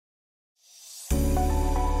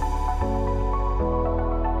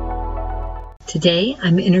Today,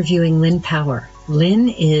 I'm interviewing Lynn Power. Lynn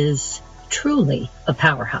is truly a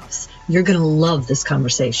powerhouse. You're going to love this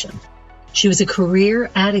conversation. She was a career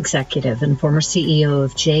ad executive and former CEO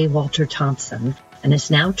of J. Walter Thompson and has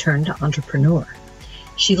now turned to entrepreneur.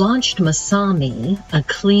 She launched Masami, a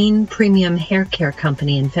clean premium hair care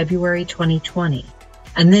company, in February 2020.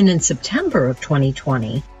 And then in September of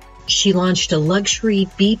 2020, she launched a luxury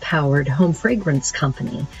bee-powered home fragrance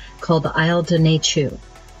company called Isle de Nature.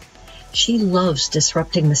 She loves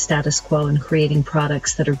disrupting the status quo and creating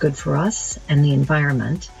products that are good for us and the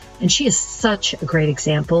environment. And she is such a great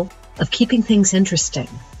example of keeping things interesting,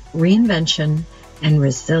 reinvention, and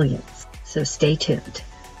resilience. So stay tuned.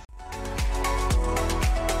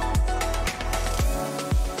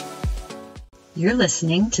 You're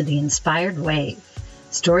listening to The Inspired Wave,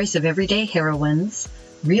 stories of everyday heroines,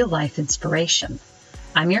 real-life inspiration.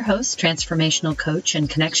 I'm your host, transformational coach and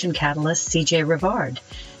connection catalyst, CJ Rivard.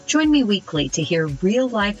 Join me weekly to hear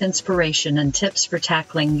real-life inspiration and tips for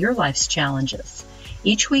tackling your life's challenges.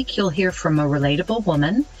 Each week, you'll hear from a relatable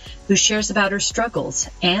woman who shares about her struggles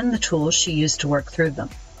and the tools she used to work through them.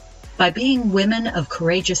 By being women of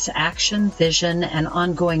courageous action, vision, and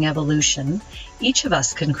ongoing evolution, each of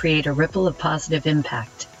us can create a ripple of positive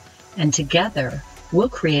impact. And together, we'll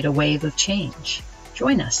create a wave of change.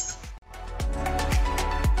 Join us.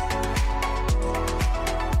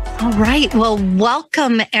 All right. Well,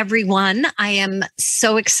 welcome, everyone. I am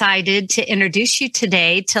so excited to introduce you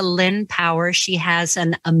today to Lynn Power. She has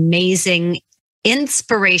an amazing,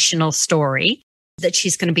 inspirational story that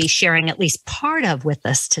she's going to be sharing at least part of with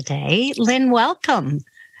us today. Lynn, welcome.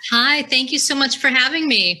 Hi. Thank you so much for having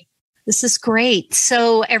me. This is great.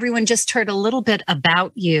 So everyone just heard a little bit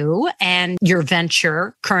about you and your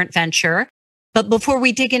venture, current venture. But before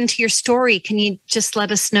we dig into your story, can you just let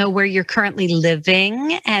us know where you're currently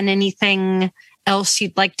living and anything else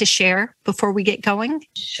you'd like to share before we get going?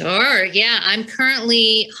 Sure. Yeah, I'm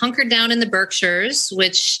currently hunkered down in the Berkshires,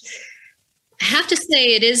 which I have to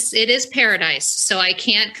say it is paradise. So I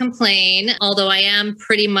can't complain, although I am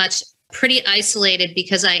pretty isolated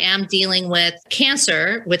because I am dealing with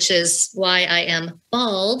cancer, which is why I am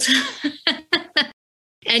bald.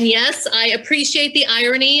 And yes, I appreciate the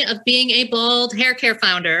irony of being a bald hair care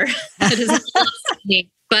founder. That is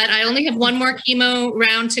me. But I only have one more chemo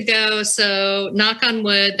round to go. So knock on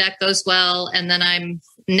wood, that goes well. And then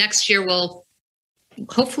next year will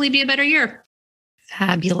hopefully be a better year.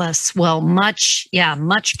 Fabulous. Well, much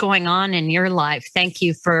going on in your life. Thank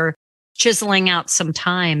you for chiseling out some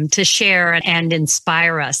time to share and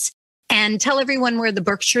inspire us. And tell everyone where the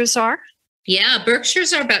Berkshires are. Yeah,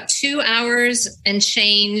 Berkshires are about 2 hours and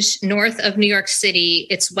change north of New York City.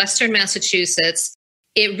 It's Western Massachusetts.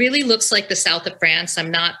 It really looks like the south of France. I'm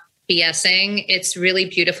not BSing. It's really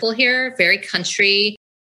beautiful here, very country.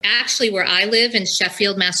 Actually, where I live in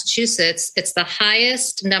Sheffield, Massachusetts, it's the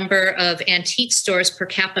highest number of antique stores per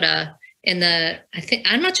capita I'm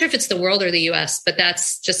not sure if it's the world or the US, but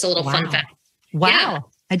that's just a little fun fact. Wow. Yeah.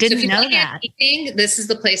 I didn't know that. Antiquing, this is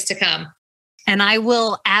the place to come. And I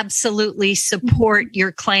will absolutely support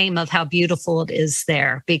your claim of how beautiful it is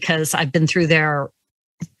there because I've been through there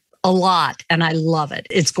a lot and I love it.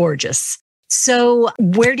 It's gorgeous. So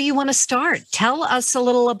where do you want to start? Tell us a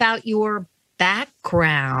little about your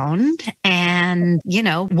background and,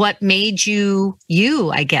 what made you,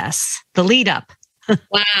 I guess, the lead up.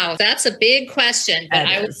 Wow, that's a big question, but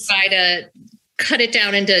I will try to cut it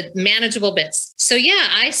down into manageable bits. So yeah,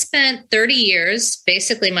 I spent 30 years,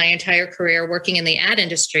 basically my entire career working in the ad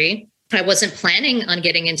industry. I wasn't planning on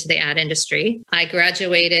getting into the ad industry. I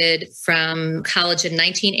graduated from college in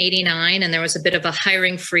 1989, and there was a bit of a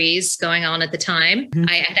hiring freeze going on at the time. Mm-hmm.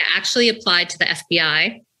 I had actually applied to the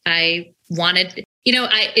FBI. I wanted,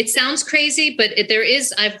 it sounds crazy, but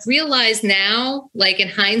I've realized now, like in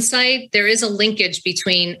hindsight, there is a linkage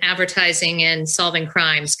between advertising and solving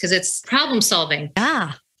crimes because it's problem solving.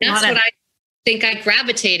 Yeah. That's what I think I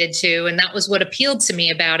gravitated to. And that was what appealed to me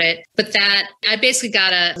about it. But I basically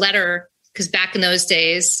got a letter because back in those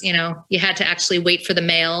days, you had to actually wait for the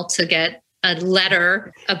mail to get a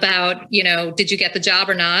letter about, did you get the job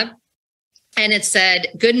or not? And it said,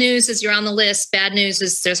 good news is you're on the list. Bad news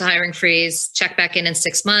is there's a hiring freeze. Check back in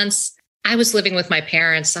 6 months. I was living with my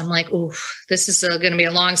parents. I'm like, ooh, this is going to be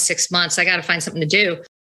a long 6 months. I got to find something to do.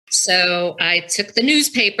 So I took the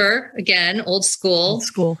newspaper, again, old school.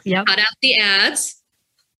 Yeah. Cut out the ads,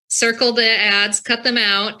 circled the ads, cut them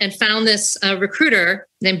out, and found this recruiter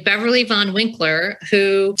named Beverly Von Winkler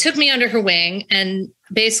who took me under her wing and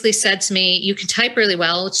basically said to me, you can type really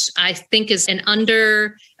well, which I think is an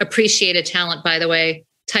underappreciated talent, by the way.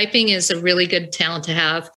 Typing is a really good talent to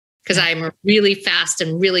have because I'm a really fast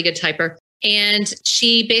and really good typer. And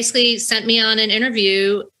she basically sent me on an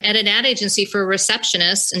interview at an ad agency for a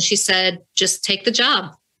receptionist. And she said, just take the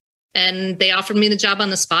job. And they offered me the job on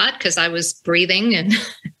the spot because I was breathing and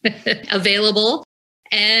available.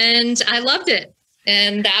 And I loved it.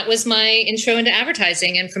 And that was my intro into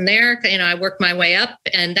advertising. And from there, I worked my way up.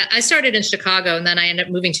 And I started in Chicago. And then I ended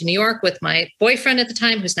up moving to New York with my boyfriend at the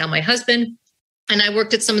time, who's now my husband. And I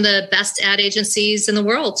worked at some of the best ad agencies in the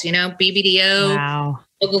world, BBDO. Wow.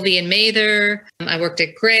 Ogilvy and Mather. I worked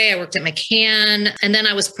at Gray. I worked at McCann. And then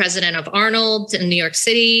I was president of Arnold in New York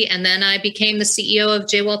City. And then I became the CEO of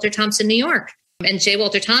J. Walter Thompson, New York. And J.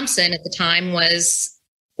 Walter Thompson at the time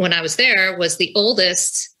when I was there, was the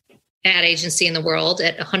oldest ad agency in the world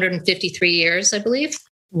at 153 years, I believe.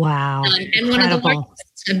 Wow. And one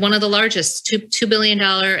of the largest, $2 billion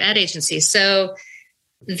ad agencies. So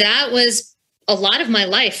that was a lot of my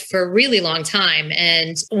life for a really long time.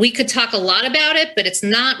 And we could talk a lot about it, but it's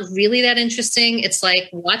not really that interesting. It's like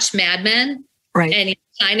watch Mad Men. Right. And you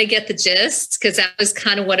kind of get the gist, because that was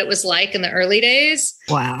kind of what it was like in the early days.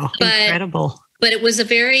 Wow. Incredible. But it was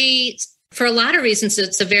for a lot of reasons,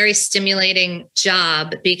 it's a very stimulating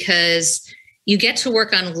job, because you get to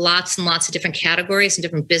work on lots and lots of different categories and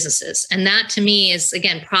different businesses. And that to me is,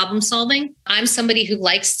 again, problem solving. I'm somebody who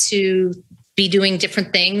likes to be doing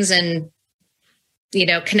different things and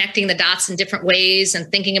connecting the dots in different ways and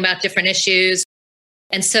thinking about different issues.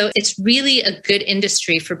 And so it's really a good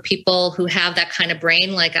industry for people who have that kind of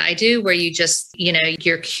brain like I do, where you just,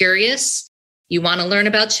 you're curious, you want to learn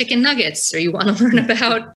about chicken nuggets, or you want to learn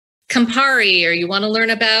about Campari, or you want to learn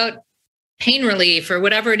about pain relief, or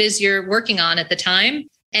whatever it is you're working on at the time.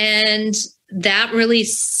 And that really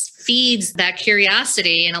feeds that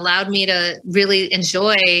curiosity and allowed me to really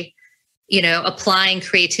enjoy applying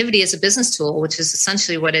creativity as a business tool, which is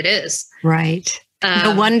essentially what it is. Right.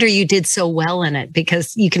 No wonder you did so well in it,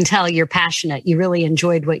 because you can tell you're passionate. You really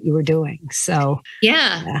enjoyed what you were doing. So,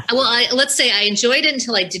 yeah. Well, let's say I enjoyed it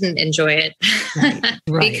until I didn't enjoy it.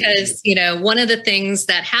 Right. Because, one of the things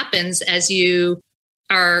that happens as you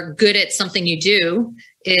are good at something you do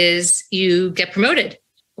is you get promoted.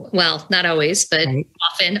 Well, not always, but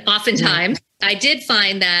oftentimes. Yeah. I did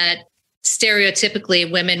find that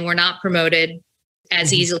stereotypically women were not promoted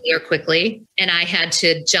as easily or quickly. And I had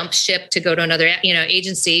to jump ship to go to another,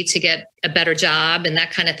 agency to get a better job and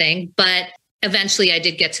that kind of thing. But eventually I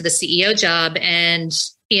did get to the CEO job. And,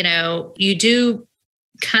 you do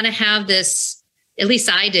kind of have this, at least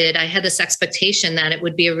I did, I had this expectation that it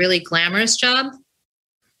would be a really glamorous job.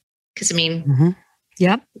 Because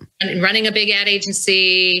Yep. Running a big ad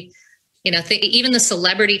agency, even the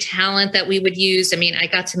celebrity talent that we would use. I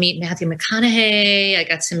got to meet Matthew McConaughey. I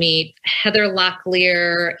got to meet Heather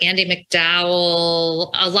Locklear, Andy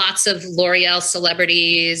McDowell, lots of L'Oreal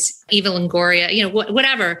celebrities, Eva Longoria,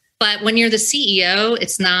 whatever. But when you're the CEO,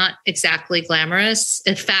 it's not exactly glamorous.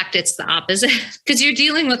 In fact, it's the opposite, because you're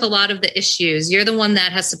dealing with a lot of the issues. You're the one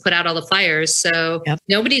that has to put out all the fires. So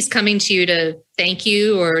Nobody's coming to you to thank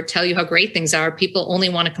you or tell you how great things are. People only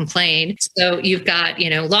want to complain. So you've got,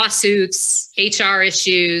 lawsuits, HR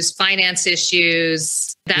issues, finance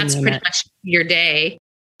issues. That's pretty much your day.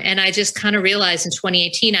 And I just kind of realized in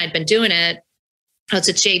 2018, I'd been doing it. I was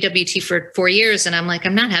at JWT for 4 years, and I'm like,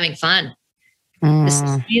 I'm not having fun. This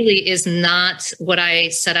really is not what I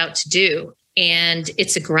set out to do. And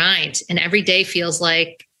it's a grind. And every day feels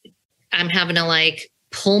like I'm having to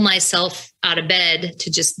pull myself out of bed to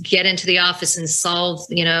just get into the office and solve,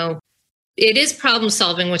 it is problem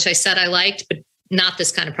solving, which I said I liked, but not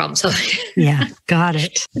this kind of problem solving. Yeah, got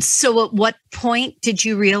it. So at what point did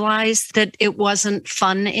you realize that it wasn't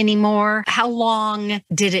fun anymore? How long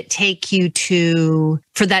did it take you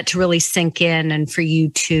for that to really sink in and for you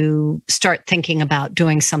to start thinking about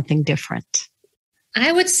doing something different?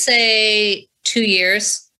 I would say 2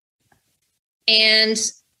 years. And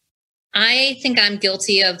I think I'm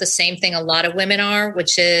guilty of the same thing a lot of women are,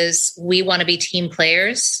 which is we want to be team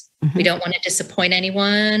players. Mm-hmm. We don't want to disappoint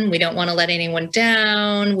anyone. We don't want to let anyone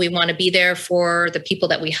down. We want to be there for the people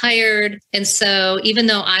that we hired. And so even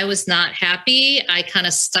though I was not happy, I kind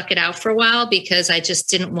of stuck it out for a while because I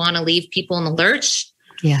just didn't want to leave people in the lurch.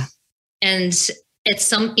 Yeah. And at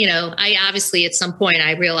some point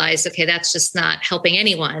I realized, okay, that's just not helping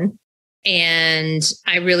anyone. And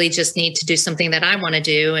I really just need to do something that I want to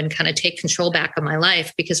do and kind of take control back of my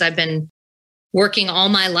life, because I've been working all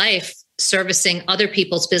my life servicing other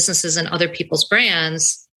people's businesses and other people's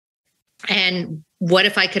brands. And what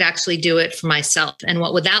if I could actually do it for myself? And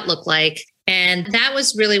what would that look like? And that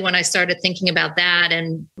was really when I started thinking about that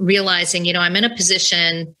and realizing, I'm in a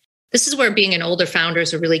position, this is where being an older founder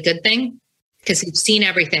is a really good thing, because you've seen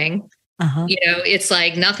everything. It's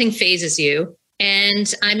like nothing phases you.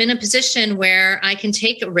 And I'm in a position where I can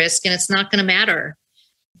take a risk and it's not going to matter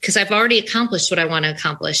because I've already accomplished what I want to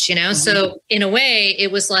accomplish, So in a way,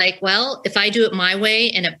 it was like, well, if I do it my way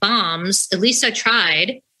and it bombs, at least I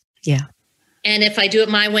tried. Yeah. And if I do it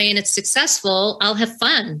my way and it's successful, I'll have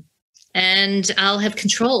fun and I'll have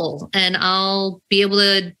control and I'll be able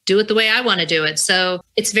to do it the way I want to do it. So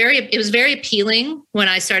it was very appealing when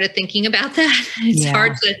I started thinking about that.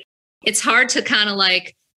 It's hard to kind of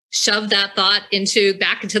like shove that thought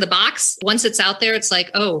back into the box. Once it's out there, it's like,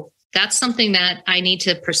 oh, that's something that I need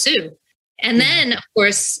to pursue. And then, of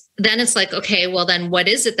course, it's like, okay, well, then what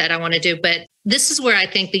is it that I want to do? But this is where I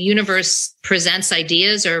think the universe presents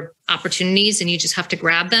ideas or opportunities and you just have to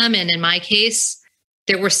grab them. And in my case,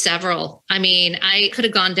 there were several. I mean, I could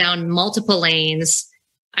have gone down multiple lanes.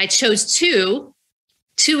 I chose two.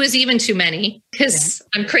 Two is even too many because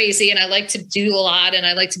I'm crazy and I like to do a lot and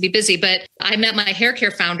I like to be busy. But I met my hair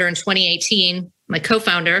care founder in 2018, my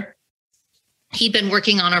co-founder. He'd been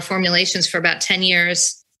working on our formulations for about 10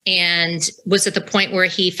 years and was at the point where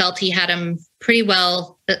he felt he had them pretty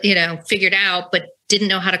well, figured out, but didn't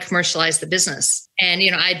know how to commercialize the business. And,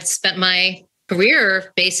 I'd spent my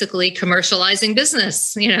career basically commercializing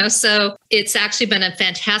business, so it's actually been a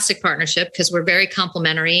fantastic partnership because we're very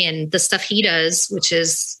complementary and the stuff he does, which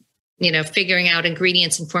is, figuring out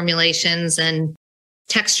ingredients and formulations and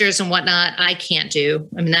textures and whatnot, I can't do.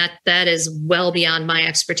 I mean, that is well beyond my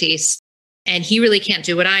expertise and he really can't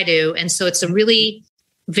do what I do. And so it's a really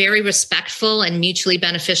very respectful and mutually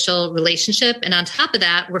beneficial relationship. And on top of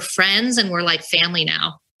that, we're friends and we're like family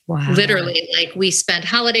now. Wow. Literally, like we spend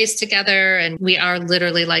holidays together and we are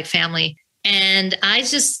literally like family. And I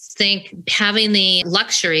just think having the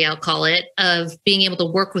luxury, I'll call it, of being able to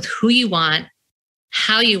work with who you want,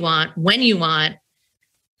 how you want, when you want,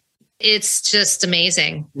 it's just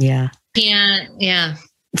amazing. Yeah. Yeah.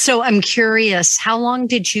 So I'm curious, how long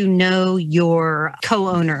did you know your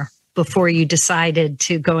co-owner before you decided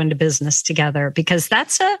to go into business together? Because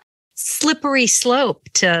that's a slippery slope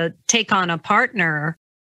to take on a partner.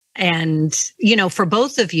 And, for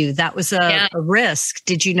both of you, that was a risk.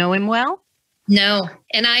 Did you know him well? No.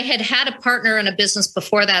 And I had a partner in a business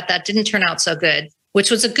before that didn't turn out so good, which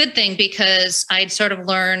was a good thing because I'd sort of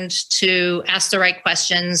learned to ask the right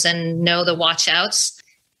questions and know the watch outs.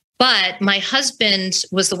 But my husband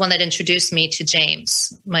was the one that introduced me to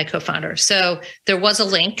James, my co-founder. So there was a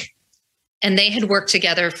link and they had worked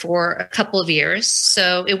together for a couple of years.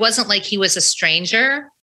 So it wasn't like he was a stranger.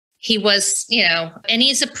 He was, and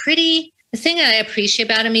the thing I appreciate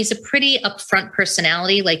about him, he's a pretty upfront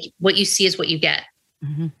personality. Like what you see is what you get.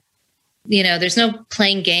 Mm-hmm. There's no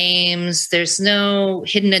playing games. There's no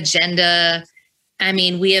hidden agenda. I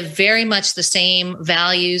mean, we have very much the same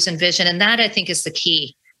values and vision. And that I think is the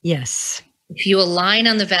key. Yes. If you align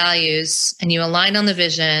on the values and you align on the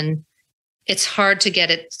vision, it's hard to get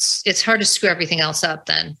it. It's hard to screw everything else up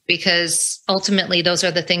then, because ultimately those are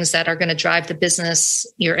the things that are going to drive the business,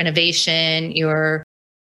 your innovation, your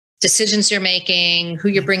decisions you're making, who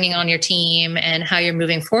you're bringing on your team and how you're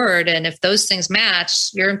moving forward. And if those things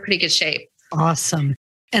match, you're in pretty good shape. Awesome.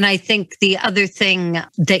 And I think the other thing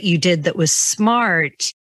that you did that was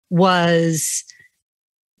smart was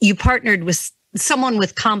you partnered with someone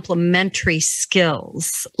with complementary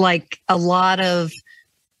skills. Like a lot of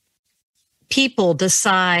people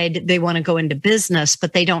decide they want to go into business,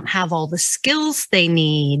 but they don't have all the skills they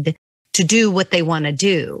need to do what they want to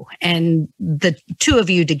do. And the two of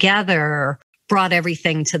you together brought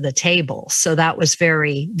everything to the table. So that was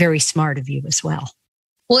very, very smart of you as well.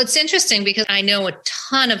 Well, it's interesting because I know a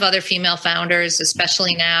ton of other female founders,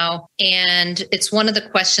 especially now. And it's one of the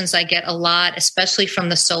questions I get a lot, especially from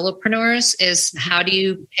the solopreneurs, is how do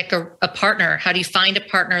you pick a partner? How do you find a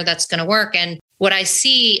partner that's going to work? And what I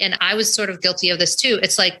see, and I was sort of guilty of this too,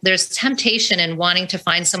 it's like there's temptation in wanting to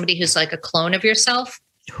find somebody who's like a clone of yourself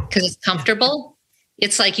because it's comfortable.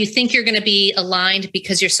 It's like you think you're going to be aligned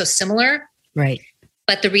because you're so similar. Right.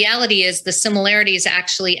 But the reality is the similarities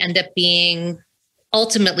actually end up being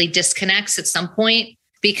ultimately disconnects at some point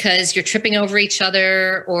because you're tripping over each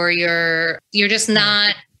other or you're just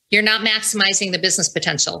not maximizing the business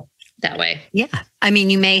potential that way. Yeah. I mean,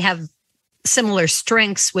 you may have similar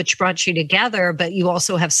strengths, which brought you together, but you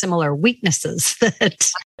also have similar weaknesses that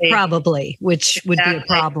probably, which would be a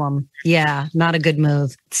problem. Yeah. Not a good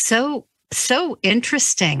move. So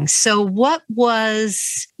interesting. So what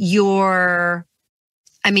was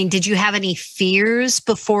did you have any fears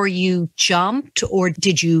before you jumped, or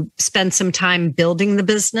did you spend some time building the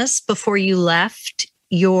business before you left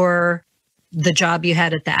the job you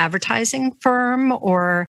had at the advertising firm?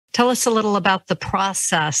 Or Tell us a little about the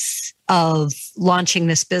process of launching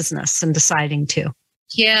this business and deciding to.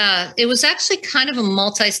 Yeah, it was actually kind of a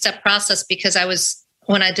multi-step process because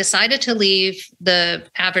when I decided to leave the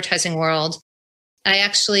advertising world, I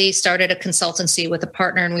actually started a consultancy with a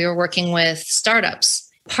partner and we were working with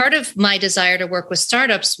startups. Part of my desire to work with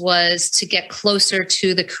startups was to get closer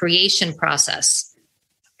to the creation process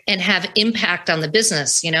and have impact on the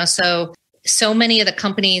business, So many of the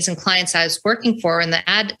companies and clients I was working for in the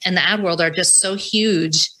ad world are just so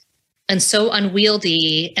huge and so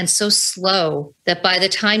unwieldy and so slow that by the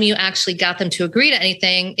time you actually got them to agree to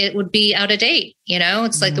anything, it would be out of date.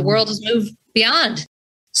 It's like the world has moved beyond.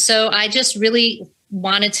 So I just really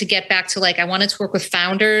wanted to get back to I wanted to work with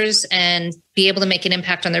founders and be able to make an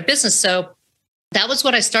impact on their business. So that was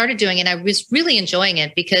what I started doing. And I was really enjoying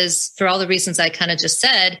it because for all the reasons I kind of just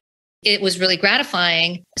said, it was really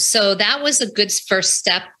gratifying. So that was a good first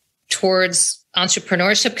step towards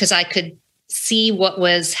entrepreneurship because I could see what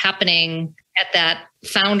was happening at that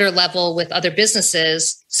founder level with other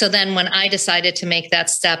businesses. So then when I decided to make that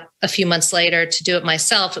step a few months later to do it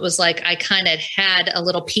myself, it was like I kind of had a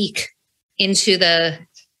little peek into the,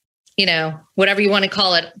 whatever you want to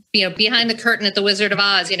call it, behind the curtain at the Wizard of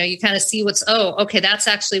Oz, you kind of see okay, that's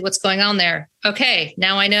actually what's going on there. Okay,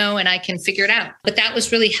 now I know and I can figure it out. But that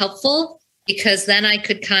was really helpful because then I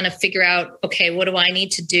could kind of figure out, okay, what do I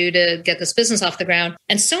need to do to get this business off the ground?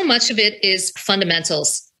 And so much of it is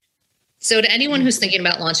fundamentals. So to anyone who's thinking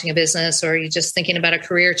about launching a business or you're just thinking about a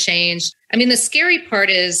career change, the scary part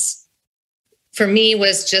for me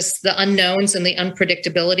was just the unknowns and the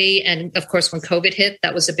unpredictability. And of course, when COVID hit,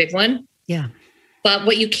 that was a big one. Yeah. But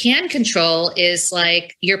what you can control is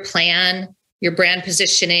your plan, your brand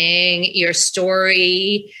positioning, your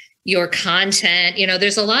story, your content.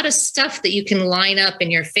 There's a lot of stuff that you can line up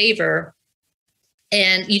in your favor.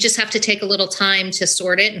 And you just have to take a little time to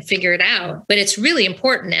sort it and figure it out. But it's really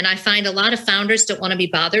important. And I find a lot of founders don't want to be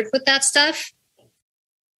bothered with that stuff.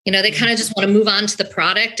 They kind of just want to move on to the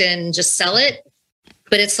product and just sell it.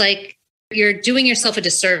 But it's like you're doing yourself a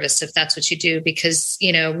disservice if that's what you do, because,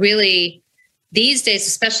 really these days,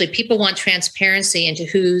 especially, people want transparency into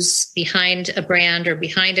who's behind a brand or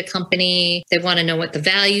behind a company. They want to know what the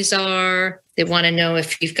values are. They want to know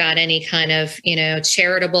if you've got any kind of,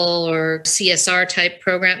 charitable or CSR type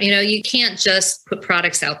program. You can't just put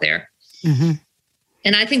products out there. Mm-hmm.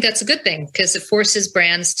 And I think that's a good thing because it forces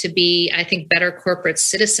brands to be, I think, better corporate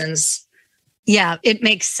citizens. Yeah, it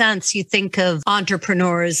makes sense. You think of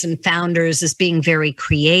entrepreneurs and founders as being very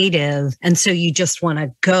creative. And so you just want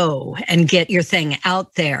to go and get your thing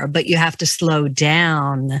out there, but you have to slow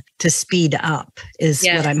down to speed up is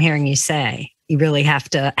what I'm hearing you say. You really have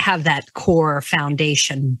to have that core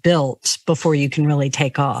foundation built before you can really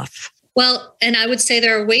take off. Well, and I would say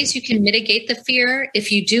there are ways you can mitigate the fear.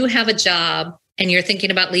 If you do have a job and you're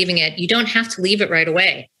thinking about leaving it, you don't have to leave it right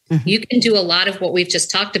away. Mm-hmm. You can do a lot of what we've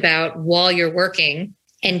just talked about while you're working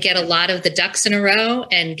and get a lot of the ducks in a row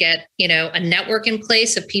and get, a network in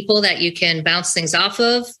place of people that you can bounce things off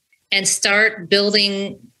of and start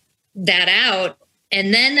building that out.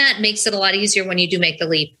 And then that makes it a lot easier when you do make the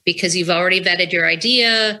leap because you've already vetted your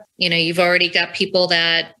idea. You've already got people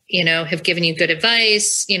that, have given you good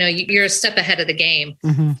advice. You're a step ahead of the game.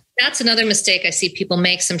 Mm-hmm. That's another mistake I see people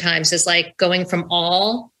make sometimes is going from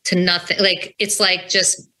all to nothing. It's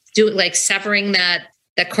just severing that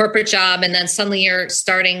corporate job and then suddenly you're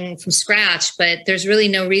starting from scratch, but there's really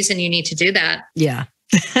no reason you need to do that. Yeah.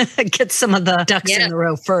 Get some of the ducks in a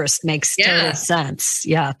row first. Makes total sense.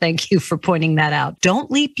 Yeah. Thank you for pointing that out.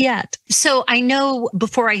 Don't leap yet. So I know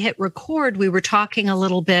before I hit record, we were talking a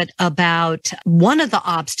little bit about one of the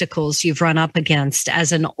obstacles you've run up against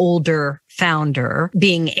as an older founder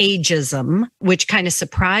being ageism, which kind of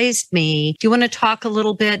surprised me. Do you want to talk a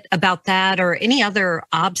little bit about that or any other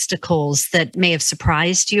obstacles that may have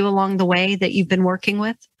surprised you along the way that you've been working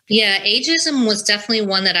with? Yeah, ageism was definitely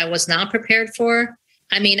one that I was not prepared for.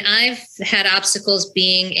 I've had obstacles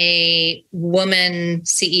being a woman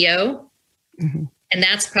CEO, mm-hmm. and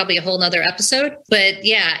that's probably a whole nother episode. But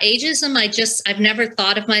yeah, ageism, I've never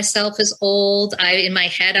thought of myself as old. In my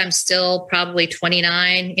head, I'm still probably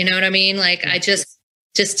 29. You know what I mean? I just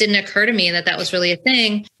didn't occur to me that was really a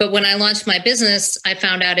thing. But when I launched my business, I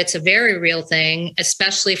found out it's a very real thing,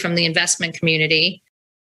 especially from the investment community.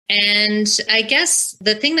 And I guess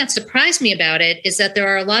the thing that surprised me about it is that there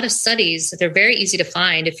are a lot of studies that they're very easy to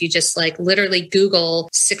find. If you just literally Google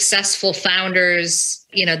successful founders,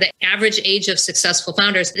 the average age of successful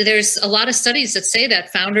founders, there's a lot of studies that say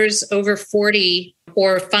that founders over 40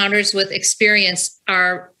 or founders with experience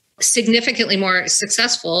are significantly more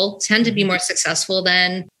successful, tend to be more successful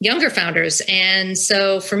than younger founders. And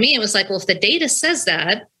so for me, it was like, well, if the data says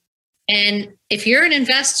that, and if you're an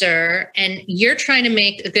investor and you're trying to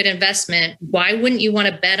make a good investment, why wouldn't you want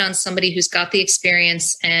to bet on somebody who's got the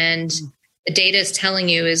experience and the data is telling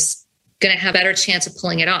you is going to have a better chance of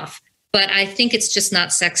pulling it off? But I think it's just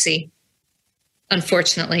not sexy,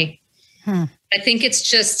 unfortunately. I think it's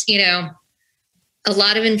just, a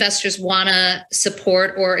lot of investors want to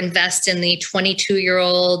support or invest in the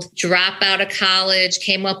 22-year-old drop out of college,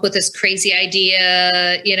 came up with this crazy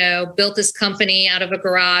idea, built this company out of a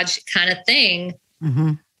garage kind of thing.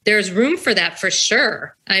 There's room for that for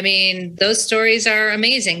sure. I mean, those stories are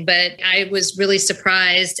amazing, but I was really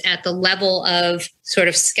surprised at the level of sort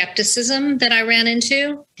of skepticism that I ran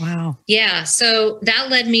into. Wow. Yeah. So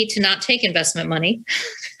that led me to not take investment money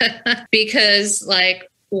because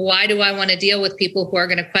why do I want to deal with people who are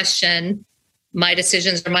going to question my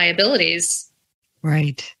decisions or my abilities?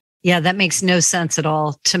 Right. Yeah, that makes no sense at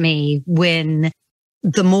all to me. When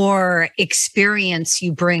the more experience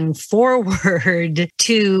you bring forward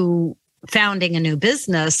to founding a new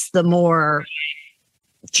business, the more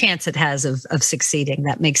chance it has of succeeding.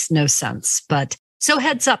 That makes no sense. But so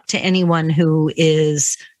heads up to anyone who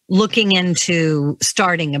is looking into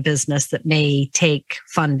starting a business that may take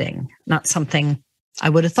funding, not something I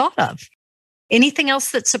would have thought of. Anything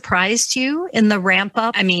else that surprised you in the ramp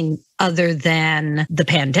up? I mean, other than the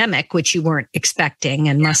pandemic, which you weren't expecting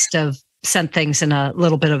and must have sent things in a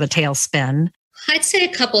little bit of a tailspin. I'd say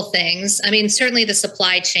a couple things. I mean, certainly the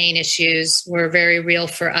supply chain issues were very real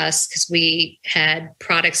for us because we had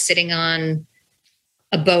products sitting on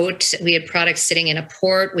a boat. We had products sitting in a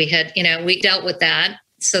port. We had, we dealt with that.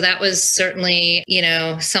 So that was certainly,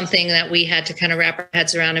 something that we had to kind of wrap our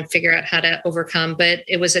heads around and figure out how to overcome. But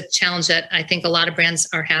it was a challenge that I think a lot of brands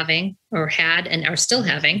are having or had and are still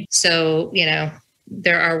having. So,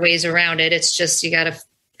 there are ways around it. It's just you got to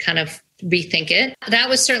kind of rethink it. That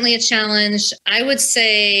was certainly a challenge. I would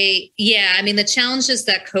say, the challenges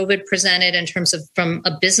that COVID presented in terms of from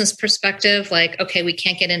a business perspective, okay, we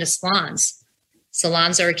can't get into salons.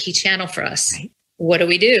 Salons are a key channel for us. Right. What do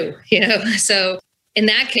we do? So in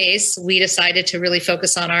that case, we decided to really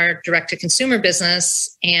focus on our direct-to-consumer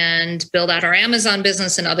business and build out our Amazon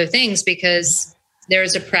business and other things because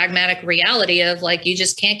there's a pragmatic reality of you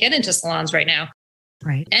just can't get into salons right now.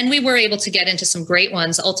 Right. And we were able to get into some great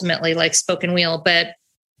ones ultimately, like Spoke & Wheel, but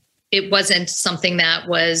it wasn't something that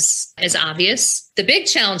was as obvious. The big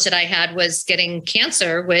challenge that I had was getting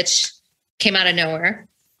cancer, which came out of nowhere.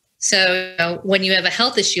 So when you have a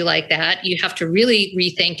health issue like that, you have to really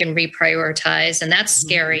rethink and reprioritize. And that's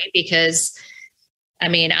scary because,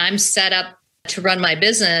 I'm set up to run my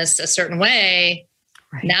business a certain way.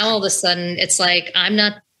 Right. Now, all of a sudden, it's I'm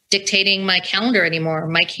not dictating my calendar anymore.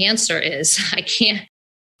 My cancer is. I can't,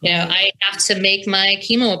 I have to make my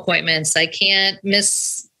chemo appointments. I can't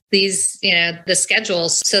miss these, the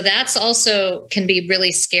schedules. So that's also can be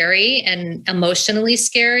really scary and emotionally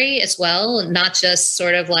scary as well. Not just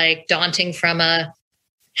sort of daunting from a,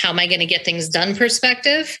 how am I going to get things done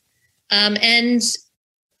perspective? And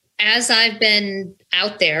as I've been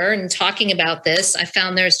out there and talking about this, I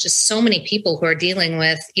found there's just so many people who are dealing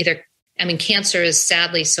with cancer is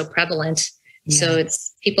sadly so prevalent. Yeah. So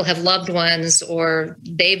it's people have loved ones or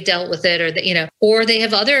they've dealt with it or they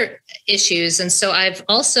have other issues. And so I've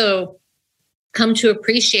also come to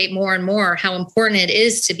appreciate more and more how important it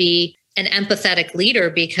is to be an empathetic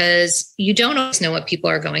leader because you don't always know what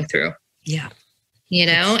people are going through. Yeah.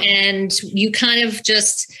 And you kind of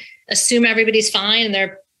just assume everybody's fine and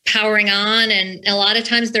they're powering on. And a lot of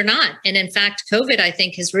times they're not. And in fact, COVID, I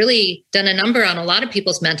think, has really done a number on a lot of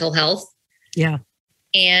people's mental health. Yeah.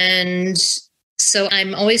 And so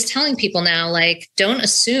I'm always telling people now, don't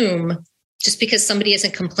assume just because somebody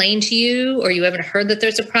hasn't complained to you or you haven't heard that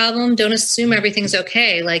there's a problem, don't assume everything's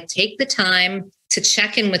okay. Take the time to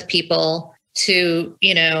check in with people, to,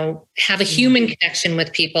 have a human connection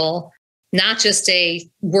with people, not just a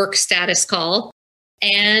work status call,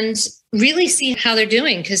 and really see how they're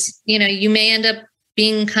doing. Because, you may end up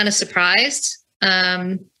being kind of surprised.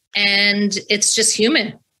 And it's just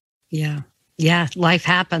human. Yeah. Yeah. Life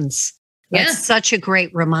happens. That's such a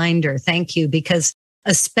great reminder. Thank you. Because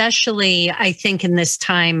especially, I think in this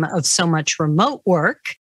time of so much remote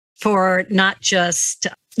work for not just,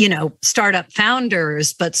 startup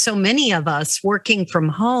founders, but so many of us working from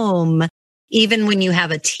home, even when you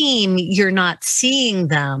have a team, you're not seeing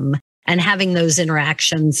them and having those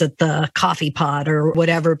interactions at the coffee pot or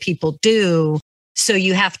whatever people do. So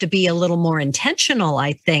you have to be a little more intentional,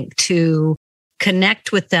 I think, to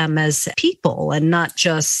connect with them as people and not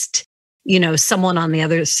just someone on the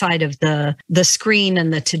other side of the screen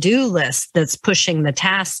and the to-do list that's pushing the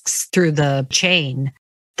tasks through the chain.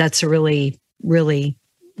 That's a really, really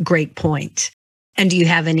great point. And do you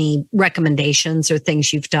have any recommendations or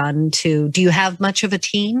things you've done do you have much of a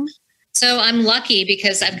team? So I'm lucky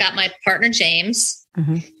because I've got my partner, James,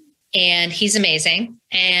 and he's amazing.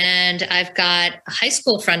 And I've got a high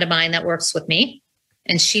school friend of mine that works with me,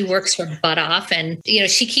 and she works her butt off. And,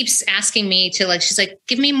 she keeps asking me to she's like,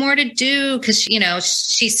 give me more to do. Cause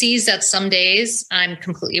she sees that some days I'm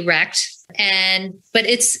completely wrecked. But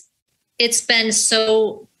it's been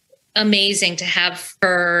so amazing to have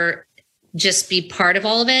her just be part of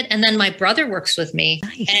all of it. And then my brother works with me.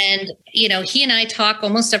 Nice. And, he and I talk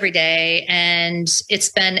almost every day, and it's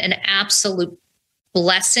been an absolute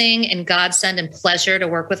blessing and godsend and pleasure to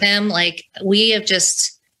work with him. We have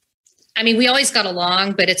we always got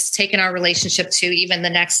along, but it's taken our relationship to even the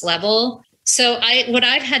next level. So what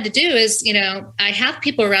I've had to do is, I have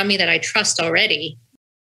people around me that I trust already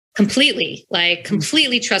completely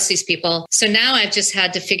trust these people. So now I've just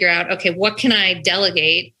had to figure out, okay, what can I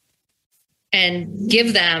delegate and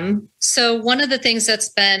give them? So one of the things that's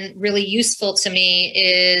been really useful to me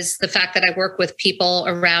is the fact that I work with people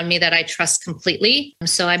around me that I trust completely.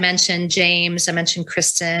 So I mentioned James, I mentioned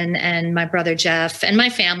Kristen, and my brother Jeff, and my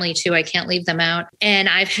family too. I can't leave them out. And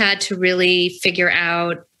I've had to really figure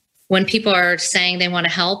out when people are saying they want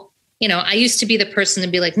to help. I used to be the person to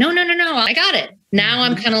be like, no, I got it. Now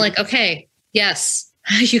I'm kind of like, okay, yes,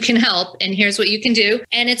 you can help, and here's what you can do.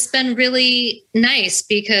 And it's been really nice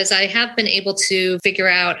because I have been able to figure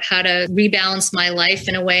out how to rebalance my life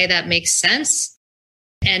in a way that makes sense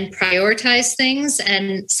and prioritize things.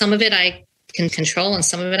 And some of it I can control and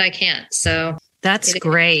some of it I can't. So that's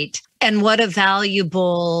great. And what a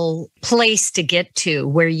valuable place to get to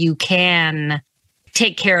where you can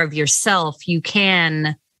take care of yourself. You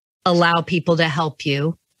can allow people to help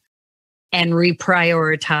you and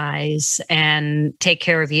reprioritize and take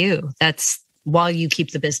care of you. That's while you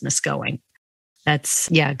keep the business going. That's,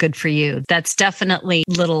 good for you. That's definitely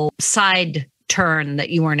a little side turn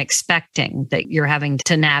that you weren't expecting that you're having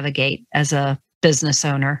to navigate as a business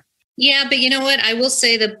owner. Yeah, but you know what? I will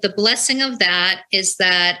say that the blessing of that is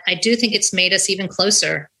that I do think it's made us even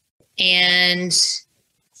closer. And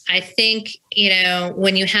I think,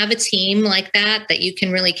 when you have a team like that you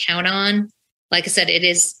can really count on, like I said, it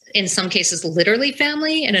is in some cases literally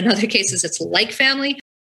family, and in other cases it's like family.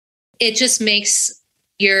 It just makes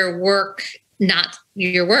your work not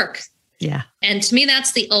your work. Yeah. And to me,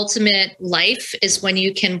 that's the ultimate life, is when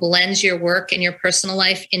you can blend your work and your personal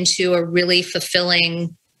life into a really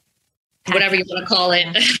fulfilling, whatever you want to call it.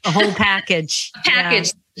 A whole package.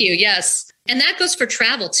 Package. Yeah. Yes. And that goes for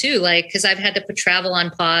travel too. Because I've had to put travel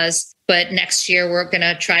on pause, but next year we're going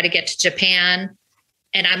to try to get to Japan.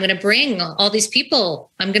 And I'm going to bring all these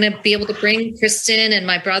people. I'm going to be able to bring Kristen and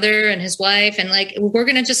my brother and his wife. And we're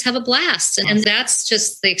going to just have a blast. And that's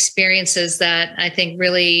just the experiences that I think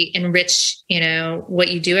really enrich,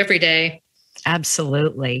 what you do every day.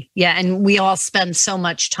 Absolutely. Yeah. And we all spend so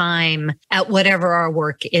much time at whatever our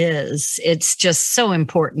work is. It's just so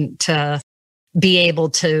important to be able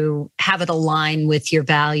to have it align with your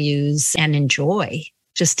values and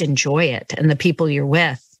just enjoy it and the people you're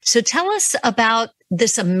with. So tell us about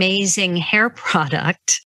this amazing hair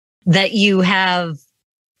product that you have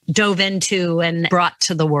dove into and brought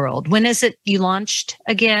to the world. When is it you launched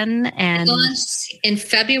again? And launched in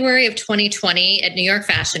February of 2020 at New York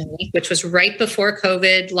Fashion Week, which was right before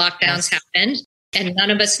COVID lockdowns happened. And none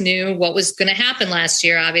of us knew what was going to happen last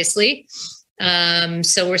year, obviously.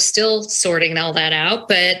 So we're still sorting all that out.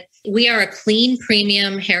 But we are a clean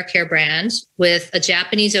premium hair care brand with a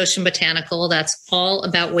Japanese ocean botanical that's all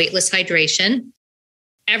about weightless hydration.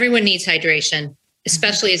 Everyone needs hydration,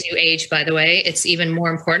 especially as you age, by the way. It's even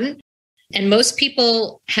more important. And most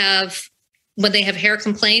people when they have hair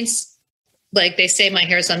complaints, they say my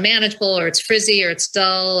hair is unmanageable, or it's frizzy, or it's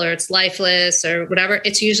dull, or it's lifeless, or whatever.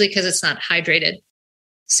 It's usually because it's not hydrated.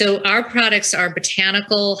 So our products are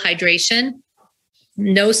botanical hydration,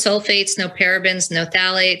 no sulfates, no parabens, no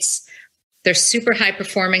phthalates. They're super high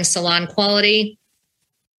performing salon quality.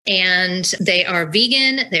 And they are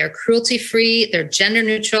vegan, they are cruelty free, they're gender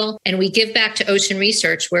neutral. And we give back to ocean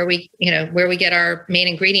research where we get our main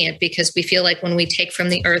ingredient, because we feel like when we take from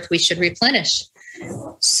the earth, we should replenish.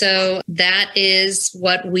 So that is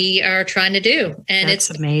what we are trying to do. And That's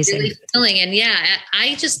it's amazing. Really fulfilling. And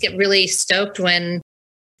I just get really stoked when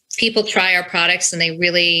people try our products and they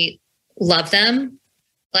really love them.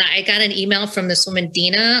 I got an email from this woman,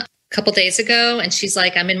 Dina, a couple days ago, and she's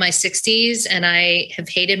like, I'm in my 60s and I have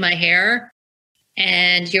hated my hair,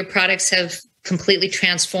 and your products have completely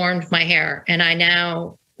transformed my hair. And I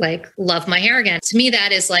now like love my hair again. To me,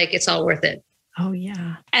 that is like, it's all worth it. Oh,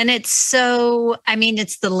 yeah. And it's so, I mean,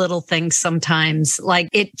 it's the little things sometimes. Like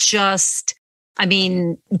it just, I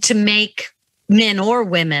mean, to make men or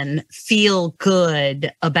women feel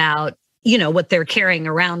good about, you know, what they're carrying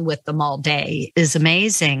around with them all day is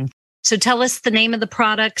amazing. So tell us the name of the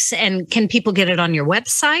products, and can people get it on your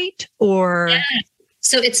website or? Yeah.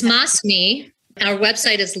 So it's Masami. Our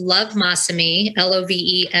website is Love Masami, LOVEMASAMI.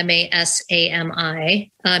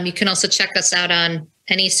 You can also check us out on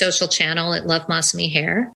any social channel at Love Masami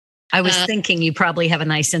Hair. I was thinking you probably have a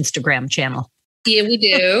nice Instagram channel. Yeah, we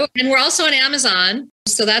do. And we're also on Amazon.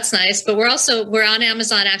 So that's nice. But we're on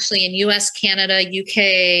Amazon actually in US, Canada,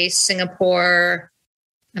 UK, Singapore.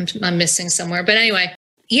 I'm missing somewhere. But anyway,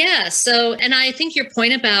 yeah. So, and I think your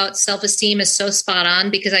point about self-esteem is so spot on,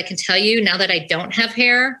 because I can tell you now that I don't have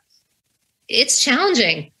hair, it's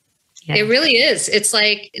challenging. Yeah. It really is. It's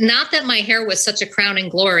like, not that my hair was such a crowning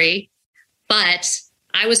glory, but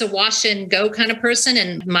I was a wash and go kind of person,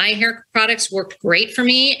 and my hair products worked great for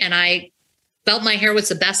me. And I felt my hair was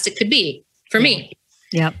the best it could be for me.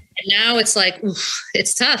 Yep. And now it's like, oof,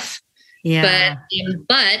 it's tough. Yeah.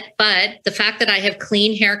 But the fact that I have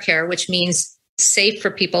clean hair care, which means safe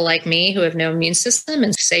for people like me who have no immune system,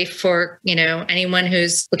 and safe for, you know, anyone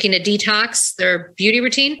who's looking to detox their beauty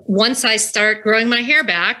routine. Once I start growing my hair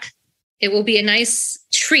back, it will be a nice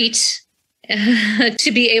treat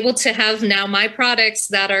to be able to have now my products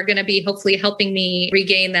that are going to be hopefully helping me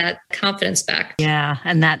regain that confidence back. Yeah.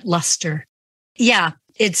 And that luster. Yeah,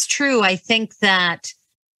 it's true. I think that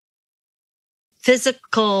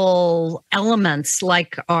physical elements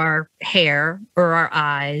like our hair or our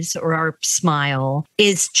eyes or our smile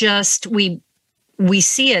is just, we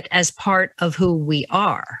see it as part of who we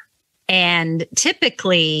are. And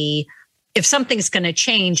typically, if something's going to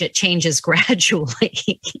change, it changes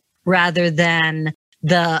gradually rather than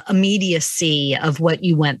the immediacy of what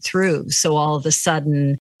you went through. So all of a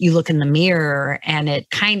sudden, you look in the mirror and it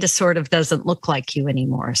kind of sort of doesn't look like you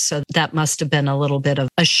anymore. So that must have been a little bit of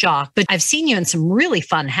a shock. But I've seen you in some really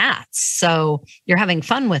fun hats. So you're having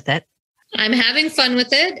fun with it. I'm having fun with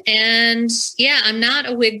it. And yeah, I'm not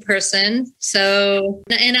a wig person. So,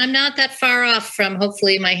 and I'm not that far off from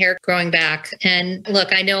hopefully my hair growing back. And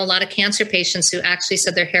look, I know a lot of cancer patients who actually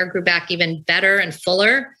said their hair grew back even better and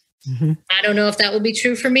fuller. Mm-hmm. I don't know if that will be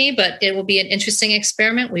true for me, but it will be an interesting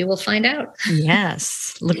experiment. We will find out.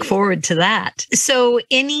 Yes. Look forward to that. So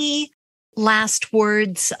any last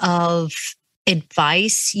words of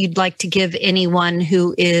advice you'd like to give anyone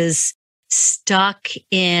who is stuck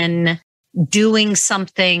in doing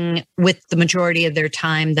something with the majority of their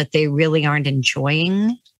time that they really aren't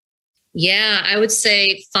enjoying? Yeah, I would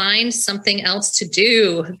say find something else to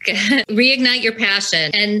do. Reignite your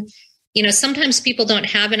passion. And you know, sometimes people don't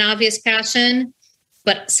have an obvious passion,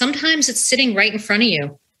 but sometimes it's sitting right in front of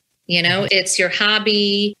you. You know, it's your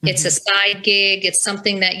hobby, it's a side gig, it's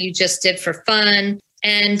something that you just did for fun.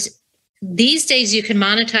 And these days you can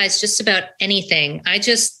monetize just about anything. I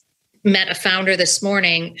just met a founder this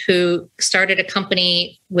morning who started a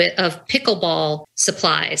company of pickleball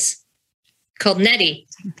supplies called Netty.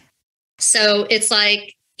 So it's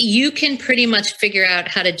like, you can pretty much figure out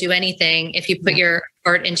how to do anything if you put your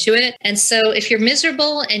heart into it. And so if you're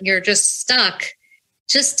miserable and you're just stuck,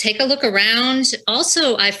 just take a look around.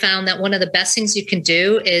 Also, I found that one of the best things you can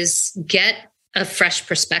do is get a fresh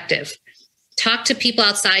perspective. Talk to people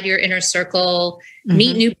outside your inner circle,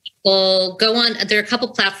 meet new people, go on. There are a couple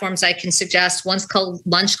platforms I can suggest. One's called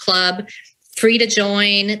Lunch Club, free to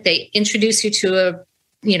join. They introduce you to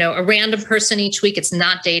a random person each week. It's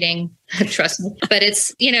not dating, trust me, but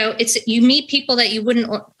it's you meet people that you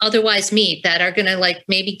wouldn't otherwise meet that are going to like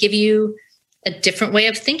maybe give you a different way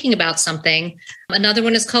of thinking about something. Another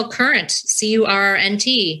one is called Current,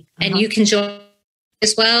 CURNT, and you can join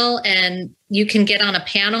as well. And you can get on a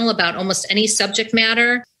panel about almost any subject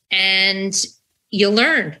matter and you'll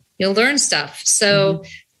learn stuff. So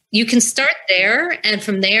you can start there, and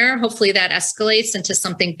from there, hopefully that escalates into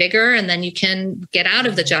something bigger, and then you can get out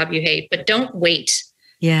of the job you hate. But don't wait.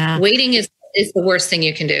 Yeah. Waiting is the worst thing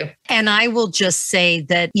you can do. And I will just say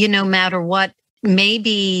that, no matter what,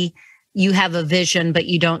 maybe you have a vision, but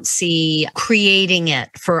you don't see creating it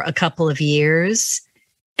for a couple of years.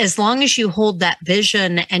 As long as you hold that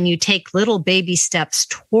vision and you take little baby steps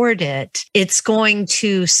toward it, it's going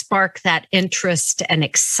to spark that interest and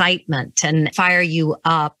excitement and fire you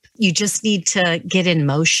up. You just need to get in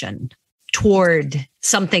motion toward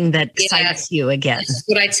something that excites you again. That's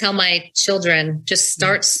what I tell my children. Just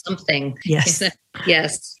start something. Yes.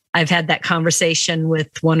 Yes. I've had that conversation with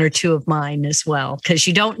one or two of mine as well, because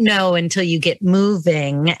you don't know until you get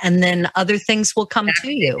moving, and then other things will come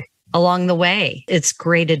to you along the way. It's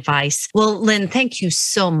great advice. Well, Lynn, thank you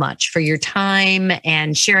so much for your time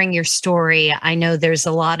and sharing your story. I know there's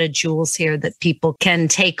a lot of jewels here that people can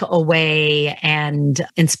take away and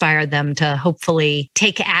inspire them to hopefully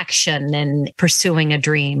take action in pursuing a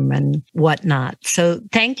dream and whatnot. So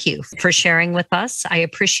thank you for sharing with us. I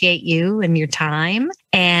appreciate you and your time.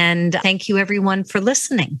 And thank you, everyone, for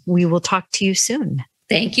listening. We will talk to you soon.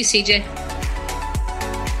 Thank you, CJ.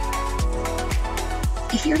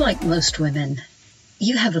 If you're like most women,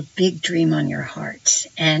 you have a big dream on your heart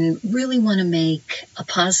and really want to make a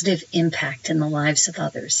positive impact in the lives of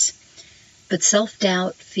others. But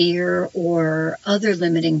self-doubt, fear, or other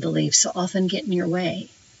limiting beliefs often get in your way.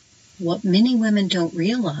 What many women don't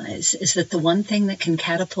realize is that the one thing that can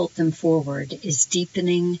catapult them forward is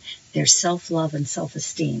deepening their self-love and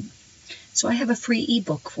self-esteem. So I have a free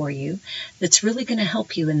ebook for you that's really going to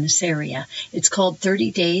help you in this area. It's called 30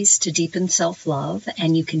 Days to Deepen Self-Love,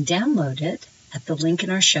 and you can download it at the link in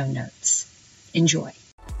our show notes. Enjoy.